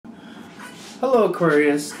Hello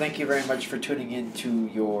Aquarius, thank you very much for tuning in to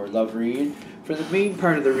your love read. For the main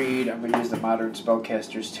part of the read, I'm going to use the Modern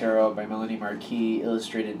Spellcaster's Tarot by Melanie Marquis,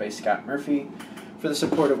 illustrated by Scott Murphy. For the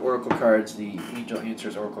support of Oracle cards, the Angel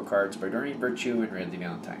Answers Oracle cards by Doreen Virtue and Randy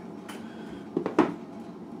Valentine.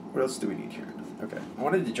 What else do we need here? Okay, I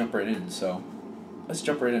wanted to jump right in, so let's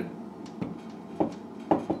jump right in.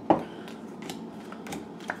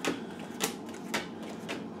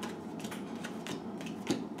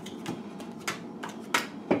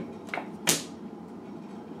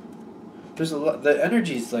 There's a lot. The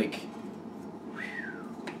energy's like.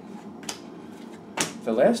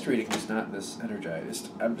 The last reading was not this energized.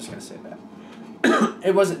 I'm just gonna say that.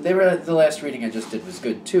 It wasn't. They were the last reading I just did was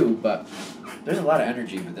good too, but there's a lot of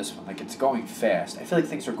energy with this one. Like it's going fast. I feel like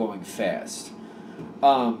things are going fast.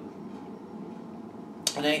 And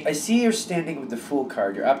I see you're standing with the Fool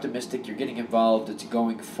card. You're optimistic. You're getting involved. It's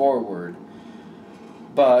going forward.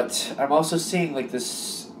 But I'm also seeing like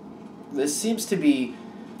this. This seems to be.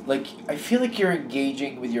 Like, I feel like you're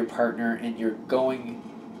engaging with your partner and you're going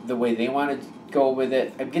the way they want to go with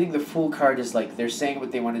it. I'm getting the Fool card is like they're saying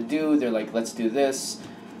what they want to do. They're like, let's do this.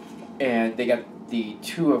 And they got the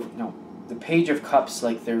the Page of Cups.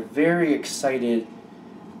 Like, they're very excited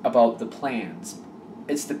about the plans.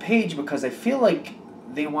 It's the Page because I feel like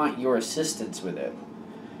they want your assistance with it.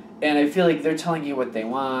 And I feel like they're telling you what they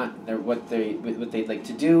want, what they'd like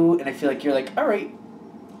to do. And I feel like you're like, all right.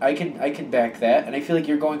 I can back that, and I feel like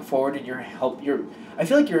you're going forward and I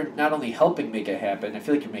feel like you're not only helping make it happen, I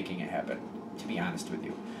feel like you're making it happen, to be honest with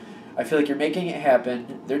you. I feel like you're making it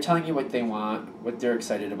happen. They're telling you what they want, what they're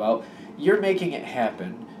excited about. You're making it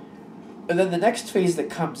happen. And then the next phase that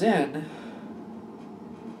comes in,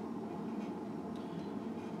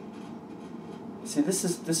 see, this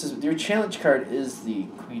is your challenge card is the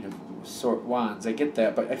Queen of Wands. I get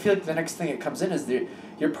that, but I feel like the next thing that comes in is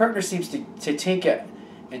your partner seems to take it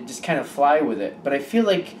and just kind of fly with it. But I feel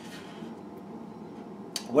like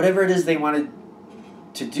whatever it is they wanted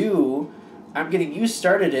to do, I'm getting you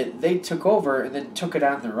started it, they took over and then took it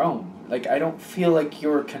on their own. Like, I don't feel like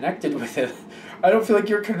you're connected with it. I don't feel like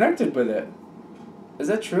you're connected with it. Is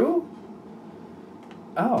that true?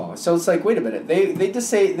 Oh, so it's like, wait a minute. They just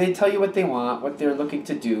say, they tell you what they want, what they're looking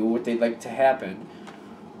to do, what they'd like to happen.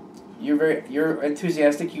 You're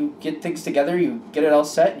enthusiastic. You get things together. You get it all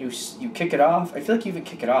set. And you kick it off. I feel like you even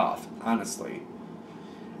kick it off, honestly.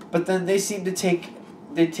 But then they seem to take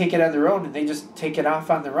it on their own, and they just take it off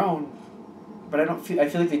on their own. But I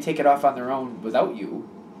feel like they take it off on their own without you.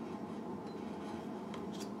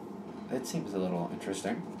 That seems a little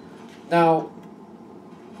interesting. Now,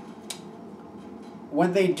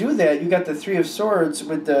 when they do that, you got the Three of Swords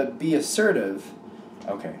with the be assertive.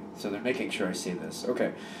 Okay, so they're making sure I say this.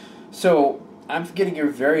 Okay. So, I'm getting you're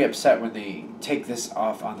very upset when they take this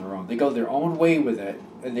off on their own. They go their own way with it,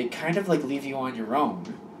 and they kind of like leave you on your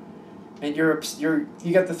own. And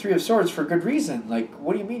you got the Three of Swords for good reason. Like,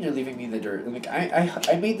 what do you mean you're leaving me in the dirt? Like,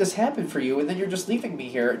 I made this happen for you, and then you're just leaving me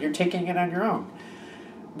here, and you're taking it on your own.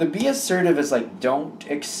 The be assertive is like, don't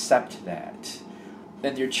accept that.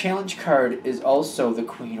 And your challenge card is also the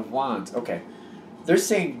Queen of Wands. Okay. They're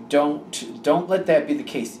saying don't let that be the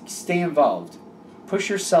case. Stay involved. Push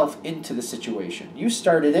yourself into the situation. You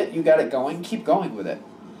started it. You got it going. Keep going with it.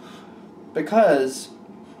 Because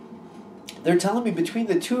they're telling me between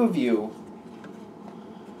the two of you,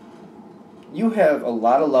 you have a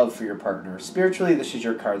lot of love for your partner. Spiritually, this is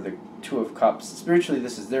your card, the Two of Cups. Spiritually,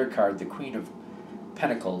 this is their card, the Queen of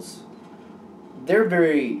Pentacles. They're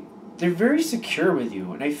very secure with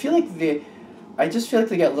you. And I just feel like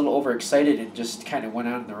they got a little overexcited and just kind of went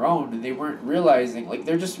on their own, and they weren't realizing, like,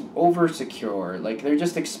 they're just over-secure. Like, they're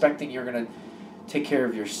just expecting you're going to take care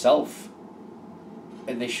of yourself.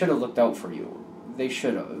 And they should have looked out for you. They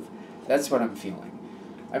should have. That's what I'm feeling.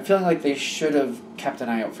 I'm feeling like they should have kept an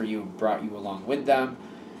eye out for you and brought you along with them.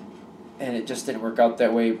 And it just didn't work out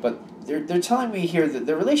that way. But they're telling me here that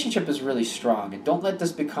the relationship is really strong. And don't let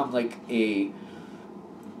this become like a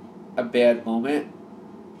bad moment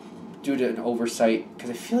due to an oversight, because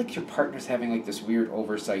I feel like your partner's having like this weird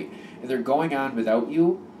oversight, and they're going on without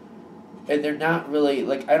you, and they're not really,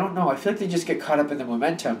 like, I don't know, I feel like they just get caught up in the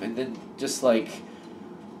momentum, and then just like,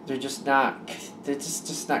 they're just not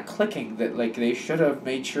clicking, that like they should have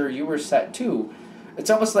made sure you were set too. It's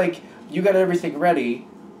almost like you got everything ready,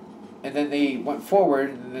 and then they went forward,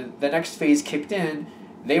 and then the next phase kicked in,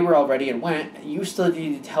 they were all ready and went, you still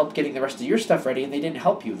needed help getting the rest of your stuff ready, and they didn't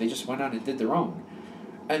help you, they just went on and did their own.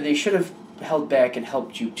 And they should have held back and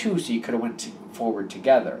helped you too, so you could have went forward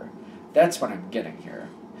together. That's what I'm getting here.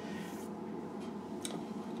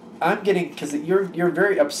 I'm getting, because you're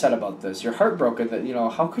very upset about this. You're heartbroken that,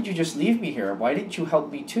 how could you just leave me here? Why didn't you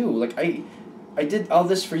help me too? Like, I did all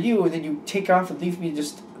this for you, and then you take off and leave me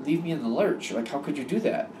in the lurch. Like, how could you do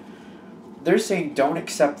that? They're saying don't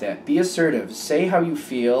accept that. Be assertive. Say how you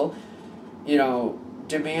feel.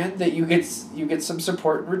 Demand that you get some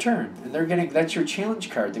support in return. And that's your challenge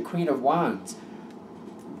card, the Queen of Wands.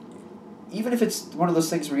 Even if it's one of those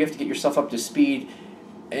things where you have to get yourself up to speed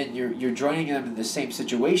and you're joining them in the same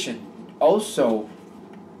situation, also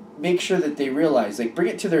make sure that they realize, like, bring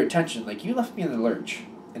it to their attention, like, you left me in the lurch,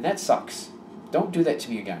 and that sucks. Don't do that to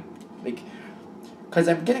me again. Like, because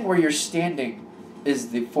I'm getting where you're standing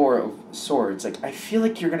is the Four of Swords. Like, I feel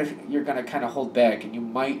like you're gonna kind of hold back, and you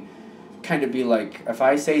might kind of be like, if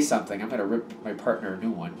I say something, I'm gonna rip my partner a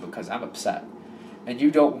new one because I'm upset, and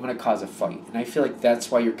you don't want to cause a fight. And I feel like that's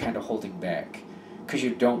why you're kind of holding back, because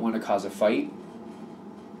you don't want to cause a fight,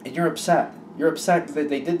 and you're upset. You're upset that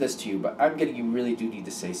they did this to you, but I'm getting you really do need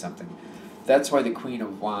to say something. That's why the Queen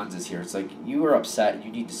of Wands is here. It's like you are upset and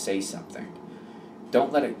you need to say something.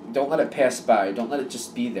 Don't let it pass by. Don't let it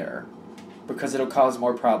just be there, because it'll cause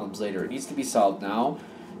more problems later. It needs to be solved now.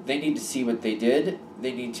 They need to see what they did.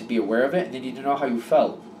 They need to be aware of it, and they need to know how you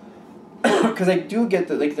felt. Because I do get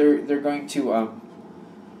that, like, they're going to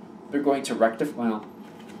rectify. Well,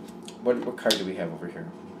 what card do we have over here?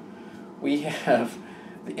 We have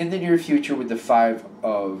in the near future with the Five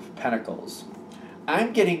of Pentacles.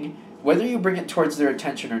 I'm getting, whether you bring it towards their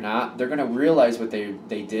attention or not, they're going to realize what they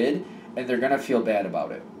did, and they're going to feel bad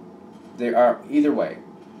about it. They are, either way.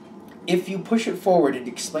 If you push it forward and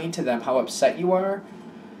explain to them how upset you are,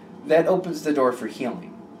 that opens the door for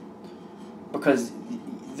healing. Because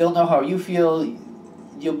they'll know how you feel,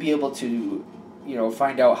 you'll be able to,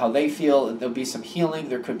 find out how they feel, and there'll be some healing,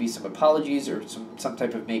 there could be some apologies or some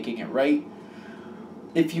type of making it right.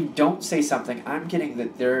 If you don't say something, I'm getting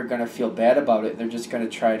that they're going to feel bad about it, and they're just going to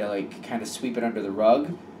try to, like, kind of sweep it under the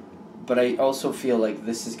rug. But I also feel like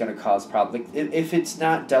this is going to cause problems. Like, if it's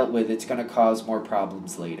not dealt with, it's going to cause more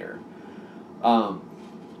problems later.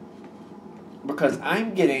 Because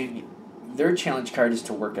I'm getting their challenge card is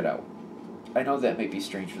to work it out. I know that may be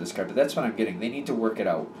strange for this card, but that's what I'm getting. They need to work it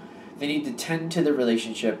out. They need to tend to the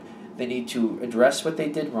relationship. They need to address what they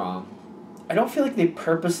did wrong. I don't feel like they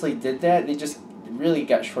purposely did that. They just really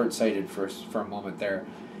got short-sighted for a moment there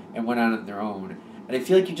and went on their own. And I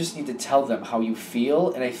feel like you just need to tell them how you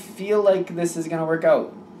feel, and I feel like this is going to work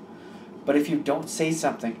out. But if you don't say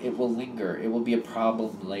something, it will linger. It will be a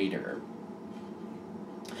problem later.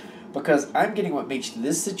 Because I'm getting what makes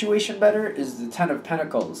this situation better is the Ten of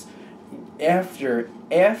Pentacles. After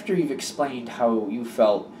you've explained how you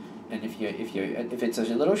felt, and if it's a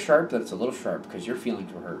little sharp, then it's a little sharp because your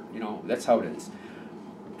feelings were hurt. That's how it is.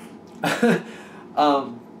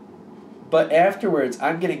 But afterwards,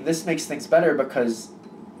 I'm getting this makes things better because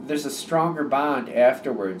there's a stronger bond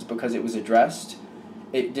afterwards because it was addressed.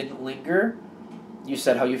 It didn't linger. You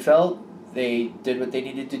said how you felt. They did what they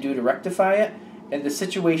needed to do to rectify it. And the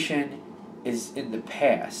situation is in the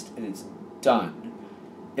past, and it's done.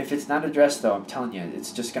 If it's not addressed, though, I'm telling you,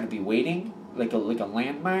 it's just going to be waiting like a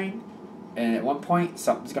landmine. And at one point,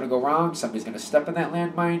 something's going to go wrong. Somebody's going to step in that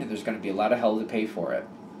landmine, and there's going to be a lot of hell to pay for it.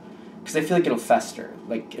 Because I feel like it'll fester.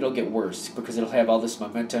 Like, it'll get worse because it'll have all this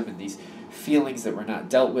momentum and these feelings that were not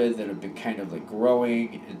dealt with that have been kind of, like,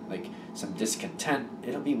 growing and, like, some discontent.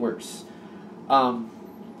 It'll be worse. I'm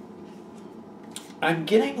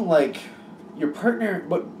getting, like, your partner,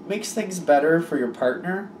 what makes things better for your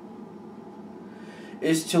partner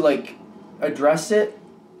is to, like, address it.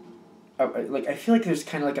 Like, I feel like there's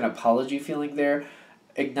kind of like an apology feeling there.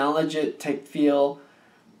 Acknowledge it type feel.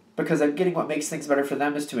 Because I'm getting what makes things better for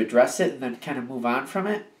them is to address it and then kind of move on from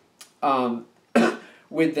it.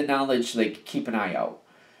 With the knowledge, like, keep an eye out.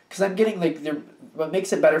 Because I'm getting, like, what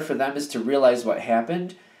makes it better for them is to realize what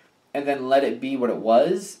happened and then let it be what it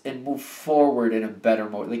was and move forward in a better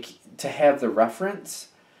mode. Like, to have the reference.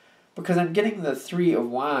 Because I'm getting the Three of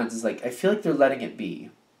Wands is like, I feel like they're letting it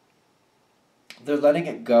be. They're letting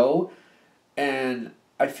it go, and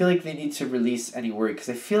I feel like they need to release any worry, because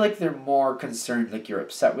I feel like they're more concerned, like, you're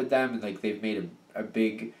upset with them, and, like, they've made a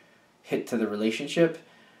big hit to the relationship.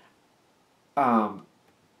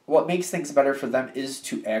 What makes things better for them is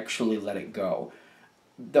to actually let it go.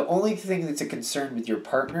 The only thing that's a concern with your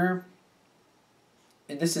partner,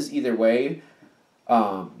 and this is either way,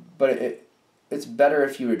 but it's better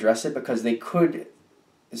if you address it, because they could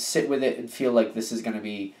sit with it and feel like this is going to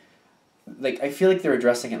be, like, I feel like they're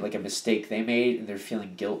addressing it like a mistake they made and they're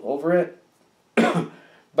feeling guilt over it.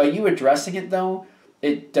 By you addressing it, though,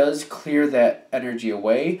 it does clear that energy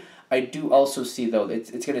away. I do also see, though, it's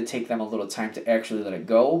going to take them a little time to actually let it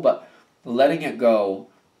go, but letting it go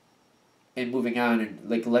and moving on and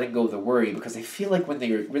like letting go of the worry, because I feel like when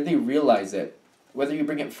they realize it, whether you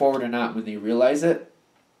bring it forward or not, when they realize it,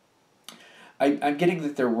 I'm getting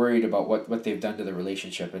that they're worried about what they've done to the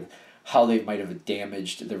relationship and how they might have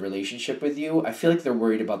damaged the relationship with you. I feel like they're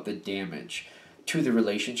worried about the damage to the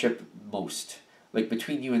relationship most. Like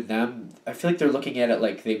between you and them, I feel like they're looking at it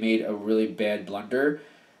like they made a really bad blunder.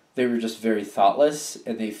 They were just very thoughtless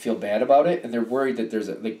and they feel bad about it, and they're worried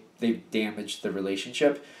that they've damaged the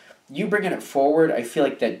relationship. You bringing it forward, I feel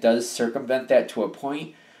like that does circumvent that to a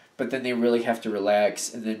point, but then they really have to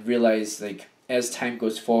relax and then realize, like, as time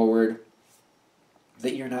goes forward,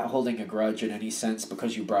 that you're not holding a grudge in any sense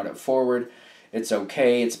because you brought it forward. It's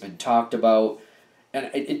okay. It's been talked about. And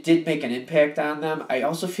it did make an impact on them. I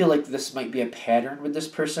also feel like this might be a pattern with this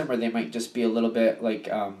person where they might just be a little bit like,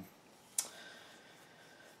 I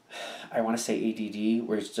want to say ADD,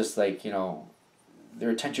 where it's just like, their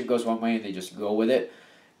attention goes one way and they just go with it.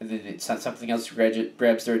 And then it's not something else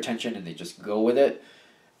grabs their attention and they just go with it.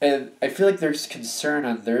 And I feel like there's concern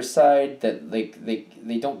on their side that like they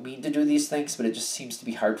don't mean to do these things, but it just seems to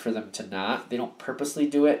be hard for them to not. They don't purposely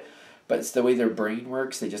do it, but it's the way their brain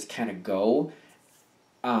works. They just kind of go.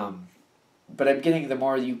 But I'm getting the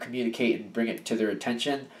more you communicate and bring it to their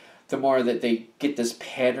attention, the more that they get this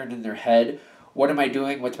pattern in their head. What am I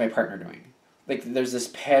doing? What's my partner doing? Like there's this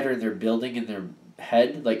pattern they're building in their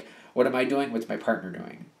head. Like, what am I doing? What's my partner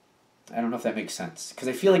doing? I don't know if that makes sense. Because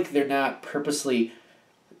I feel like they're not purposely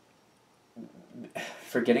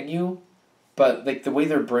forgetting you, but like the way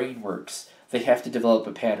their brain works, they have to develop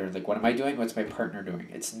a pattern. Like, what am I doing? What's my partner doing?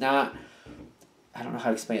 It's not, I don't know how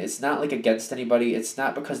to explain it. It's not like against anybody. It's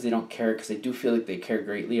not because they don't care, because I do feel like they care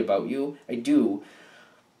greatly about you. I do.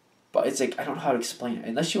 But it's like, I don't know how to explain it.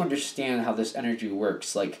 Unless you understand how this energy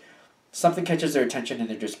works, like something catches their attention and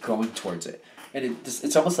they're just going towards it. And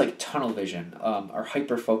it's almost like tunnel vision, or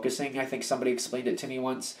hyper-focusing. I think somebody explained it to me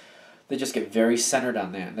once. They just get very centered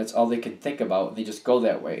on that, and that's all they can think about, and they just go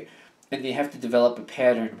that way. And they have to develop a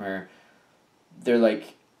pattern where they're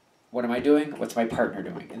like, what am I doing? What's my partner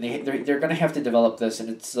doing? And they're going to have to develop this, and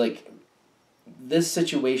it's like this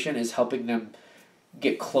situation is helping them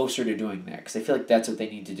get closer to doing that, because I feel like that's what they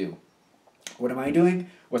need to do. What am I doing?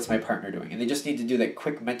 What's my partner doing? And they just need to do that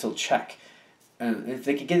quick mental check. And if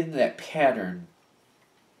they can get into that pattern,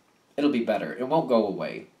 it'll be better. It won't go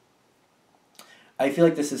away. I feel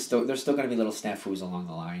like there's still going to be little snafus along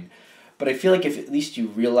the line. But I feel like if at least you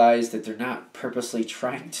realize that they're not purposely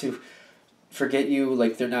trying to forget you,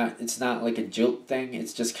 like it's not like a jilt thing,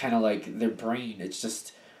 it's just kind of like their brain, it's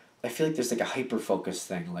just, I feel like there's like a hyper-focus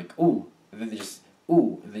thing, like, ooh, and then they just,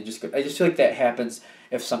 ooh, and they just go, I just feel like that happens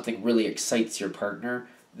if something really excites your partner.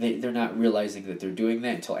 They're not realizing that they're doing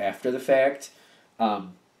that until after the fact.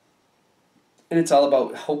 And it's all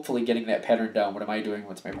about hopefully getting that pattern down. What am I doing?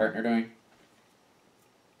 What's my partner doing?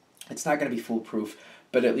 It's not going to be foolproof,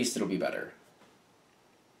 but at least it'll be better.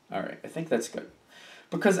 All right, I think that's good.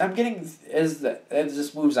 Because I'm getting, as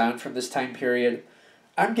this moves on from this time period,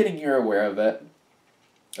 I'm getting you're aware of it.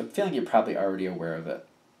 I'm feeling you're probably already aware of it,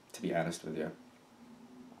 to be honest with you.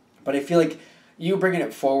 But I feel like you bringing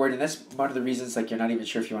it forward, and that's one of the reasons like you're not even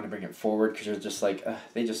sure if you want to bring it forward, because you're just like,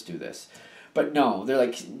 they just do this. But no, they're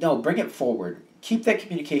like, no, bring it forward. Keep that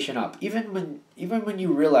communication up. Even when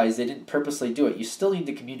you realize they didn't purposely do it, you still need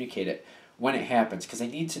to communicate it when it happens, because they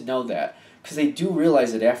need to know that. Because they do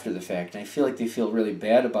realize it after the fact, and I feel like they feel really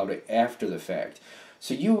bad about it after the fact.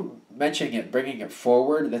 So you mentioning it, bringing it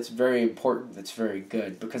forward, that's very important, that's very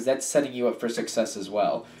good, because that's setting you up for success as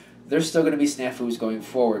well. There's still going to be snafus going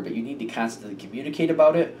forward, but you need to constantly communicate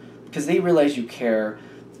about it, because they realize you care,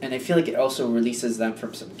 and I feel like it also releases them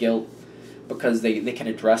from some guilt, because they can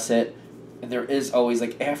address it. And there is always,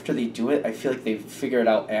 like, after they do it, I feel like they figure it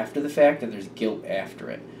out after the fact, and there's guilt after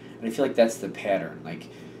it. And I feel like that's the pattern. Like,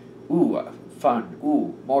 ooh, fun.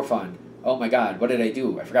 Ooh, more fun. Oh my God, what did I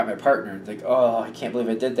do? I forgot my partner. It's like, oh, I can't believe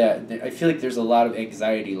I did that. And I feel like there's a lot of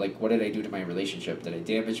anxiety. Like, what did I do to my relationship? Did I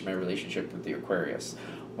damage my relationship with the Aquarius?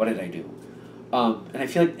 What did I do? And I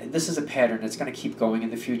feel like this is a pattern that's going to keep going in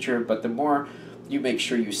the future, but the more you make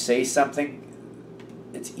sure you say something,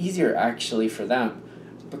 it's easier actually for them,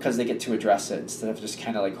 because they get to address it instead of just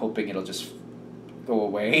kind of like hoping it'll just go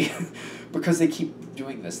away. Because they keep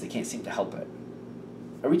doing this, they can't seem to help it.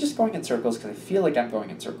 Are we just going in circles? Because I feel like I'm going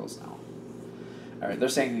in circles now. All right, they're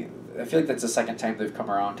saying, I feel like that's the second time they've come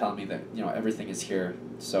around telling me that, everything is here.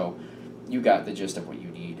 So you got the gist of what you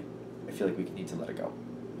need. I feel like we need to let it go.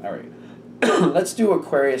 All right, let's do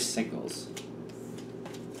Aquarius singles.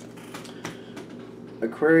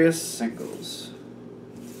 Aquarius singles.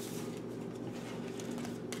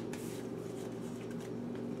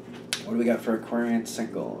 What do we got for Aquarian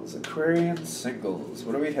singles? Aquarian singles.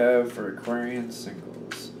 What do we have for Aquarian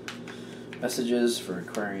singles? Messages for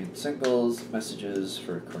Aquarian singles. Messages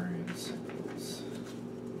for Aquarian singles.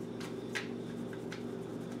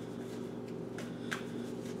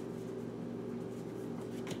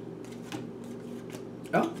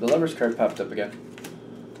 Oh, the Lover's card popped up again.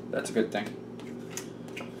 That's a good thing.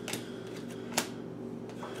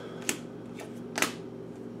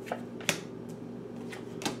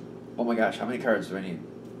 Oh my gosh, how many cards do I need?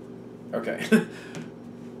 Okay.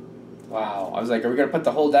 Wow. I was like, are we going to put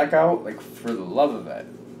the whole deck out? Like, for the love of it.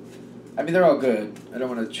 I mean, they're all good. I don't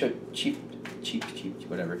want to cheat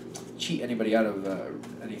anybody out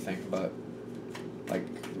of anything, but, like,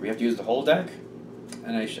 we have to use the whole deck?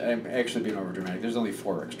 And I'm actually being overdramatic. There's only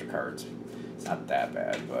 4 extra cards. It's not that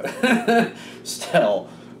bad, but still,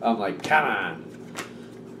 I'm like, come on.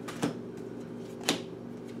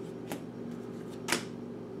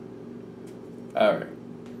 Alright.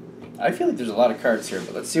 I feel like there's a lot of cards here,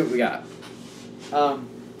 but let's see what we got.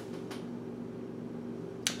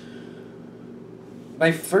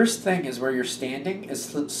 My first thing is where you're standing is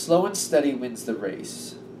slow and steady wins the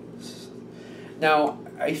race. Now,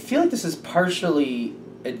 I feel like this is partially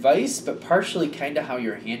advice, but partially kind of how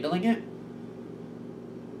you're handling it.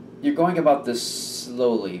 You're going about this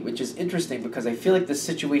slowly, which is interesting because I feel like this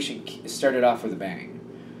situation started off with a bang.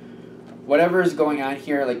 Whatever is going on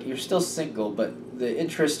here, like, you're still single, but the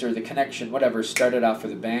interest or the connection, whatever, started off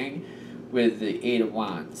with a bang with the 8 of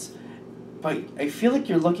Wands. But I feel like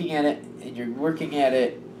you're looking at it and you're working at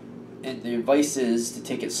it, and the advice is to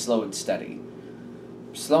take it slow and steady.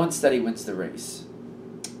 Slow and steady wins the race.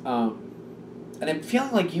 And I'm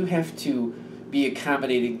feeling like you have to be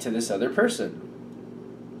accommodating to this other person.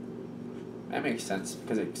 That makes sense,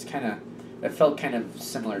 because it's kind of, it felt kind of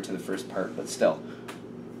similar to the first part, but still.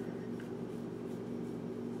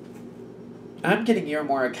 I'm getting you're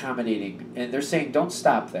more accommodating, and they're saying don't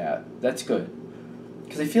stop that. That's good.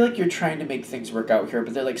 Because I feel like you're trying to make things work out here,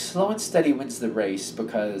 but they're like slow and steady wins the race,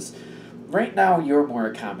 because right now you're more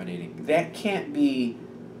accommodating. That can't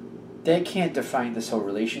define this whole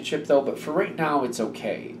relationship though, but for right now it's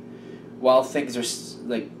okay. While things are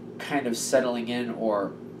like kind of settling in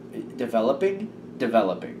or developing.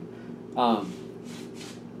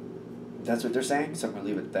 That's what they're saying, so I'm going to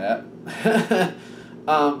leave it at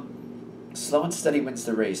that. Slow and steady wins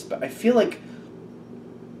the race, but I feel like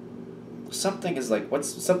something is like,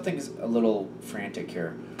 something's a little frantic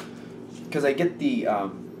here. Because I get the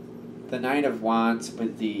 9 of Wands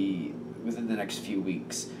within the next few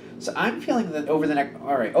weeks. So I'm feeling that over the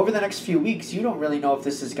next few weeks, you don't really know if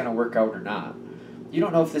this is going to work out or not. You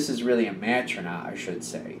don't know if this is really a match or not, I should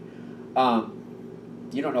say.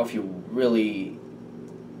 You don't know if you really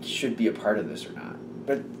should be a part of this or not.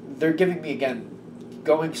 But they're giving me, again,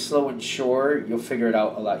 going slow and sure, you'll figure it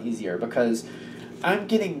out a lot easier. Because I'm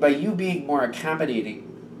getting, by you being more accommodating,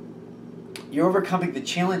 you're overcoming the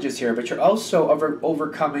challenges here, but you're also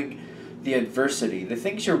overcoming the adversity. The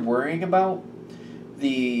things you're worrying about,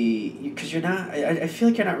 because you're not, I feel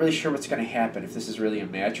like you're not really sure what's going to happen, if this is really a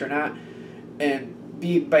match or not. And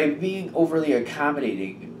by being overly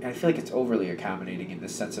accommodating, and I feel like it's overly accommodating in the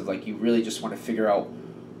sense of like you really just want to figure out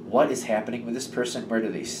what is happening with this person, where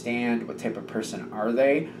do they stand, what type of person are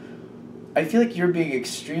they. I feel like you're being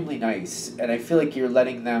extremely nice, and I feel like you're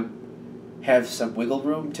letting them have some wiggle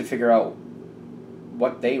room to figure out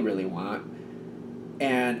what they really want.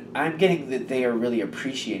 And I'm getting that they are really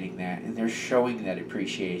appreciating that, and they're showing that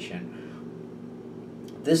appreciation.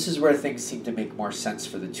 This is where things seem to make more sense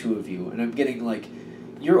for the two of you, and I'm getting like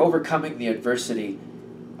you're overcoming the adversity.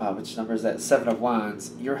 Which number is that? 7 of Wands.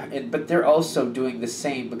 But they're also doing the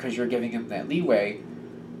same because you're giving them that leeway.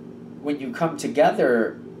 When you come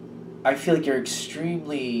together, I feel like you're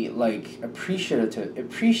extremely like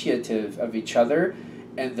appreciative of each other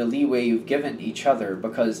and the leeway you've given each other,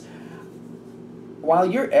 because while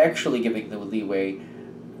you're actually giving the leeway,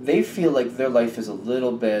 they feel like their life is a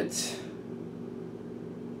little bit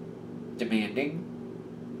demanding.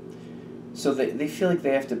 So they feel like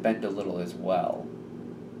they have to bend a little as well.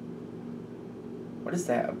 What is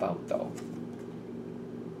that about, though?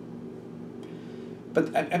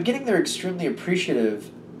 But I'm getting they're extremely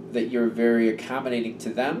appreciative that you're very accommodating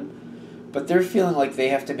to them, but they're feeling like they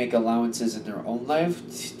have to make allowances in their own life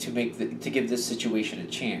to give this situation a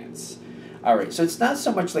chance. All right, so it's not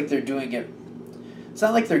so much like they're doing it. It's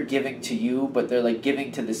not like they're giving to you, but they're like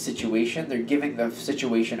giving to the situation. They're giving the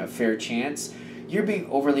situation a fair chance. You're being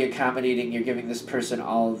overly accommodating. You're giving this person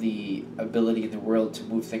all the ability in the world to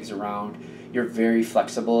move things around. You're very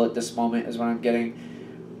flexible at this moment is what I'm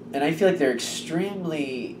getting. And I feel like they're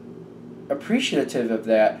extremely appreciative of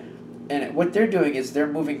that. And what they're doing is they're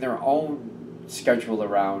moving their own schedule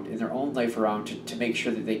around in their own life around to make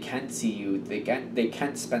sure that they can see you, they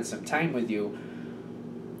can spend some time with you.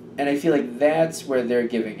 And I feel like that's where they're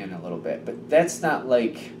giving in a little bit. But that's not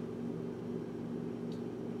like,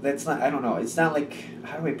 I don't know, it's not like,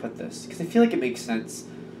 how do I put this? Because I feel like it makes sense.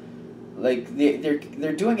 Like,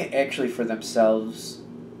 they're doing it actually for themselves,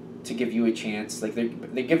 to give you a chance. Like, they're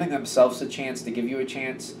giving themselves a chance to give you a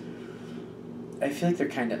chance. I feel like they're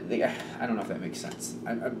kind of, I don't know if that makes sense.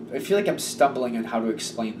 I feel like I'm stumbling on how to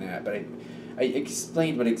explain that, but I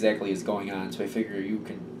explained what exactly is going on, so I figure you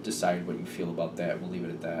can decide what you feel about that. We'll leave it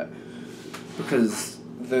at that. Because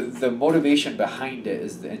the motivation behind it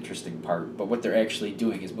is the interesting part, but what they're actually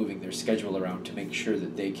doing is moving their schedule around to make sure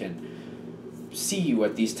that they can see you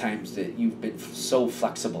at these times that you've been so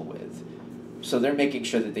flexible with. So they're making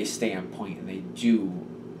sure that they stay on point and they do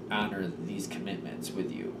honor these commitments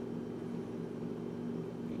with you.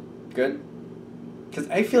 Good? Because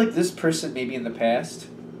I feel like this person, maybe in the past,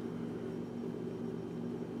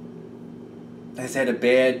 has had a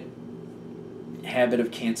bad habit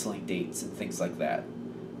of canceling dates and things like that.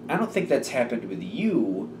 I don't think that's happened with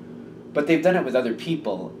you, but they've done it with other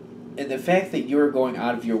people. And the fact that you're going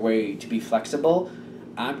out of your way to be flexible,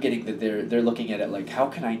 I'm getting that they're looking at it like, how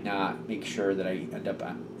can I not make sure that I end up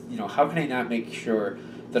on, how can I not make sure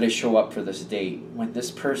that I show up for this date when this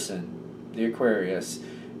person, the Aquarius,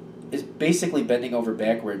 is basically bending over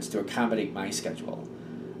backwards to accommodate my schedule.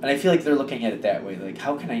 And I feel like they're looking at it that way, like,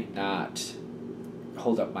 how can I not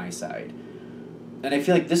hold up my side? And I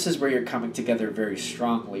feel like this is where you're coming together very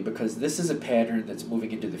strongly, because this is a pattern that's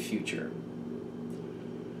moving into the future.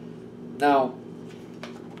 Now,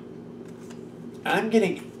 I'm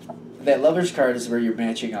getting that Lover's card is where you're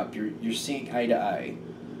matching up. You're seeing eye to eye.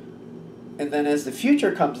 And then as the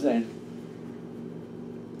future comes in,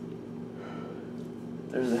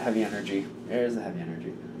 there's a heavy energy. There's a heavy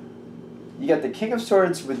energy. You got the King of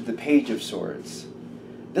Swords with the Page of Swords.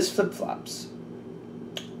 This flip-flops.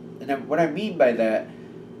 And then what I mean by that,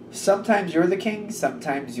 sometimes you're the king,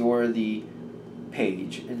 sometimes you're the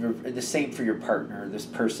page. And the same for your partner, this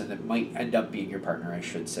person that might end up being your partner, I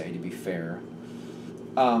should say, to be fair.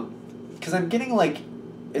 Because I'm getting like,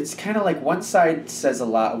 it's kind of like one side says a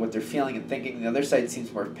lot of what they're feeling and thinking, the other side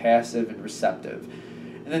seems more passive and receptive.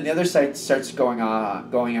 And then the other side starts going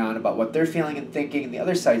on about what they're feeling and thinking, and the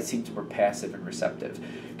other side seems more passive and receptive.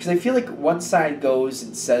 Because I feel like one side goes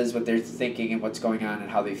and says what they're thinking and what's going on and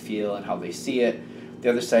how they feel and how they see it. The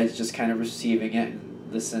other side's just kind of receiving it and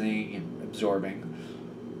listening and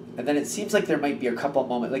absorbing. And then it seems like there might be a couple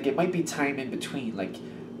moments, like it might be time in between. Like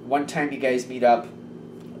one time you guys meet up,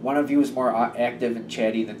 one of you is more active and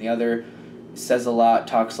chatty than the other, says a lot,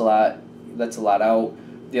 talks a lot, lets a lot out.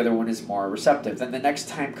 The other one is more receptive. Then the next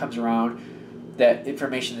time comes around, that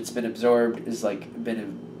information that's been absorbed is like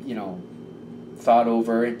been, thought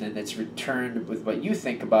over, and then it's returned with what you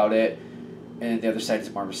think about it, and the other side is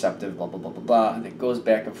more receptive, blah, blah, blah, blah, blah, and it goes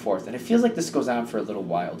back and forth. And it feels like this goes on for a little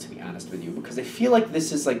while, to be honest with you, because I feel like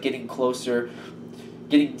this is like getting closer,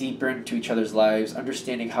 getting deeper into each other's lives,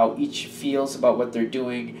 understanding how each feels about what they're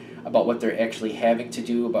doing, about what they're actually having to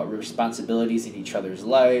do, about responsibilities in each other's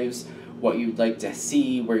lives, what you'd like to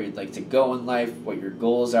see, where you'd like to go in life, what your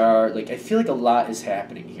goals are. Like, I feel like a lot is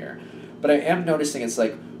happening here. But I am noticing it's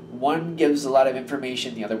like one gives a lot of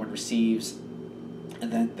information, the other one receives,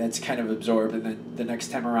 and then that's kind of absorbed, and then the next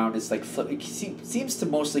time around it's like flip. It seems to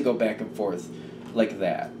mostly go back and forth like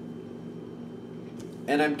that.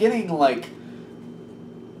 And I'm getting like,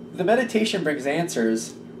 the meditation brings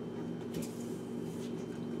answers.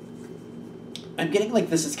 I'm getting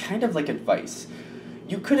like this is kind of like advice.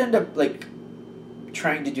 You could end up like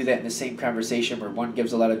trying to do that in the same conversation where one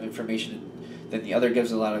gives a lot of information and then the other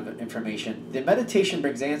gives a lot of information. The meditation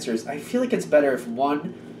brings answers. I feel like it's better if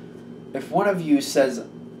one of you says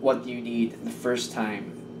what you need the first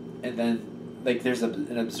time, and then like there's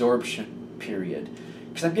an absorption period.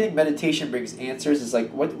 Because I'm getting meditation brings answers is like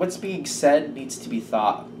what's being said needs to be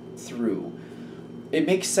thought through. It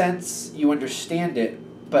makes sense, you understand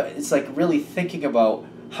it, but it's like really thinking about,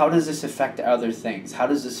 how does this affect other things? How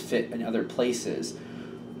does this fit in other places?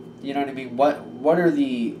 You know what I mean? What are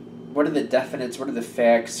the definites? What are the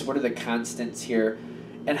facts? What are the constants here?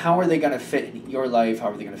 And how are they going to fit in your life?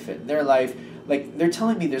 How are they going to fit in their life? Like, they're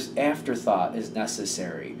telling me there's afterthought is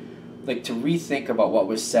necessary. Like, to rethink about what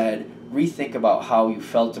was said, rethink about how you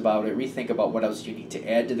felt about it, rethink about what else you need to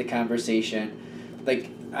add to the conversation.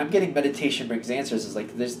 Like, I'm getting meditation brings answers is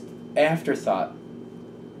like, there's afterthought,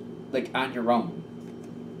 like, on your own.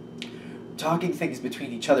 Talking things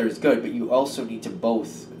between each other is good, but you also need to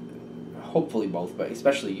both, hopefully both, but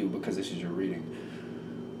especially you because this is your reading,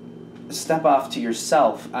 step off to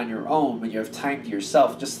yourself on your own, when you have time to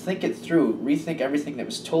yourself, just think it through, rethink everything that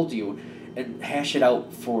was told to you, and hash it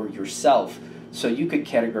out for yourself so you could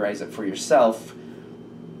categorize it for yourself,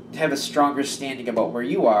 have a stronger standing about where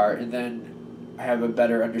you are, and then have a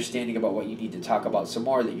better understanding about what you need to talk about some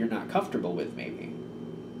more that you're not comfortable with, maybe.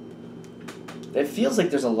 It feels like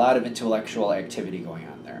there's a lot of intellectual activity going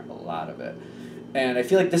on there, a lot of it. And I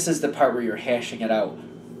feel like this is the part where you're hashing it out.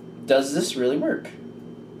 Does this really work?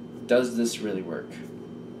 Does this really work?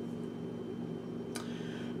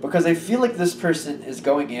 Because I feel like this person is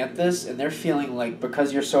going at this, and they're feeling like,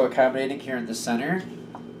 because you're so accommodating here in the center,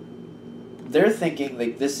 they're thinking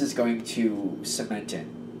like this is going to cement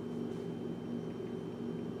in.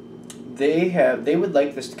 They would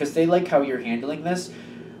like this because they like how you're handling this,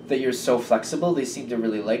 that you're so flexible. They seem to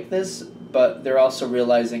really like this, but they're also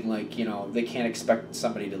realizing, like, you know, they can't expect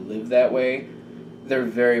somebody to live that way. They're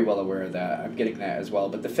very well aware of that. I'm getting that as well.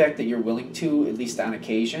 But the fact that you're willing to, at least on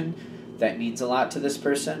occasion, that means a lot to this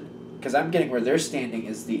person. Because I'm getting where they're standing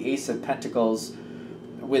is the Ace of Pentacles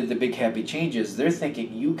with the big happy changes. They're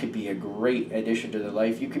thinking you could be a great addition to their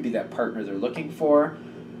life. You could be that partner they're looking for.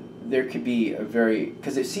 There could be a very,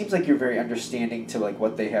 because it seems like you're very understanding to like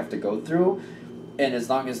what they have to go through, and as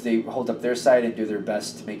long as they hold up their side and do their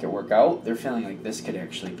best to make it work out, they're feeling like this could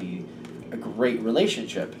actually be a great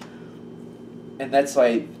relationship. And that's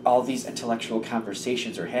why all these intellectual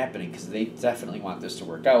conversations are happening, because they definitely want this to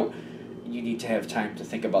work out. You need to have time to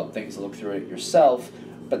think about things, look through it yourself,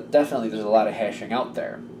 but definitely there's a lot of hashing out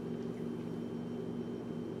there.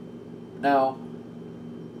 Now,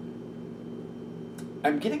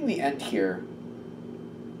 I'm getting the end here,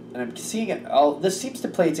 and I'm seeing it all. This seems to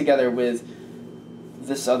play together with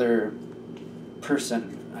this other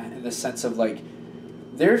person in the sense of like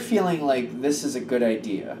they're feeling like this is a good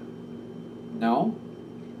idea. No?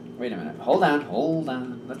 Wait a minute. Hold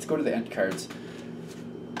on. Let's go to the end cards.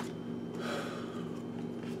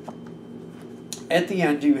 At the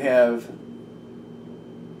end, you have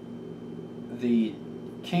the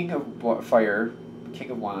King of Fire, King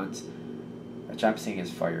of Wands, which I'm seeing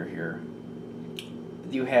as fire here.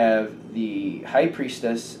 You have the High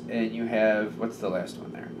Priestess, and you have, what's the last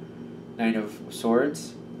one there? Nine of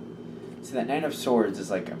Swords. See, that Nine of Swords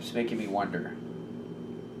is like, it's making me wonder.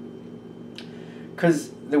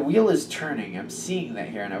 Because the wheel is turning. I'm seeing that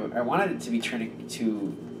here, and I wanted it to be turning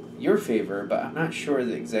to your favor, but I'm not sure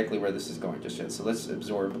exactly where this is going just yet. So let's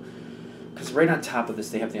absorb. Because right on top of this,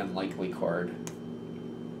 they have the Unlikely card.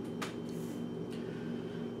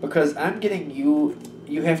 Because I'm getting you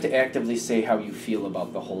have to actively say how you feel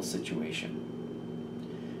about the whole situation.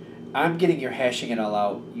 I'm getting you're hashing it all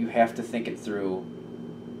out. You have to think it through.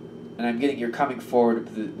 And I'm getting you're coming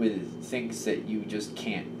forward with things that you just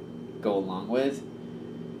can't go along with.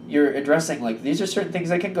 You're addressing, like, these are certain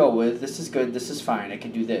things I can go with. This is good. This is fine. I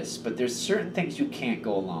can do this. But there's certain things you can't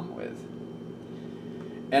go along with.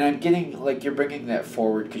 And I'm getting, like, you're bringing that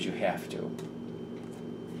forward because you have to.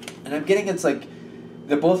 And I'm getting it's like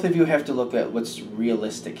the both of you have to look at what's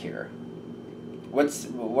realistic here.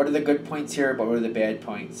 What are the good points here, but what are the bad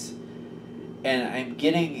points? And I'm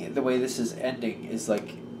getting the way this is ending is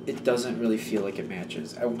like it doesn't really feel like it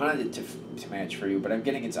matches. I wanted it to match for you, but I'm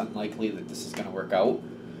getting it's unlikely that this is going to work out.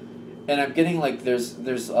 And I'm getting like there's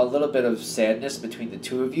a little bit of sadness between the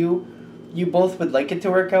two of you. You both would like it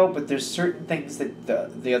to work out, but there's certain things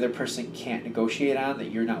that the other person can't negotiate on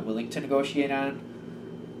that you're not willing to negotiate on.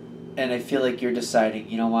 And I feel like you're deciding,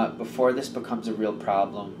 you know what, before this becomes a real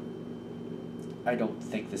problem, I don't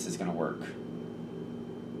think this is going to work.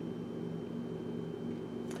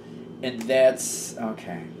 And that's,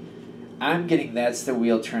 okay. I'm getting that's the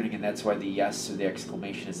wheel turning, and that's why the yes or the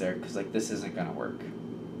exclamation is there, because like this isn't going to work.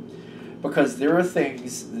 Because there are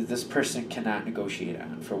things that this person cannot negotiate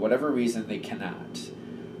on. For whatever reason, they cannot.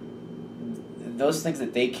 And those things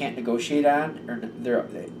that they can't negotiate on,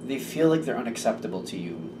 they feel like they're unacceptable to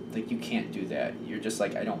you. Like, you can't do that. You're just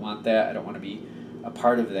like, I don't want that. I don't want to be a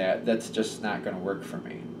part of that. That's just not going to work for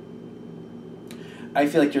me. I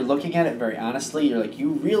feel like you're looking at it very honestly. You're like, you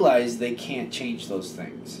realize they can't change those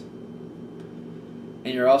things.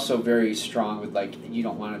 And you're also very strong with, like, you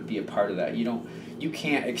don't want to be a part of that. You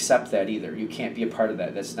can't accept that either. You can't be a part of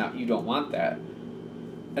that. That's not, you don't want that.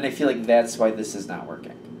 And I feel like that's why this is not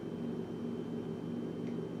working.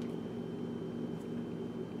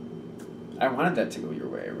 I wanted that to go your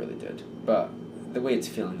way, I really did. But the way it's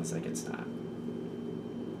feeling is like it's not.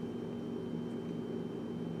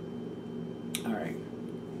 Alright.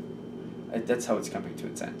 That's how it's coming to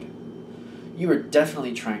its end. You are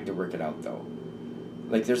definitely trying to work it out, though.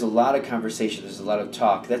 Like, there's a lot of conversation, there's a lot of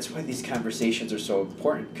talk. That's why these conversations are so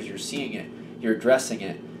important, because you're seeing it, you're addressing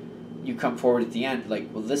it, you come forward at the end like,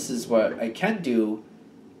 well, this is what I can do,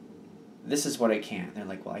 this is what I can't. They're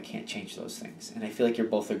like, well, I can't change those things. And I feel like you're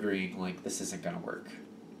both agreeing, like, this isn't going to work.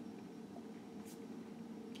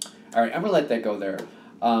 All right, I'm going to let that go there.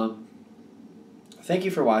 Thank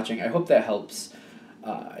you for watching. I hope that helps.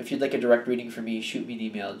 If you'd like a direct reading from me, shoot me an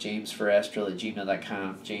email,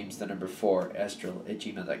 jamesforastral@gmail.com,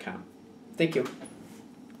 james4astral@gmail.com. Thank you.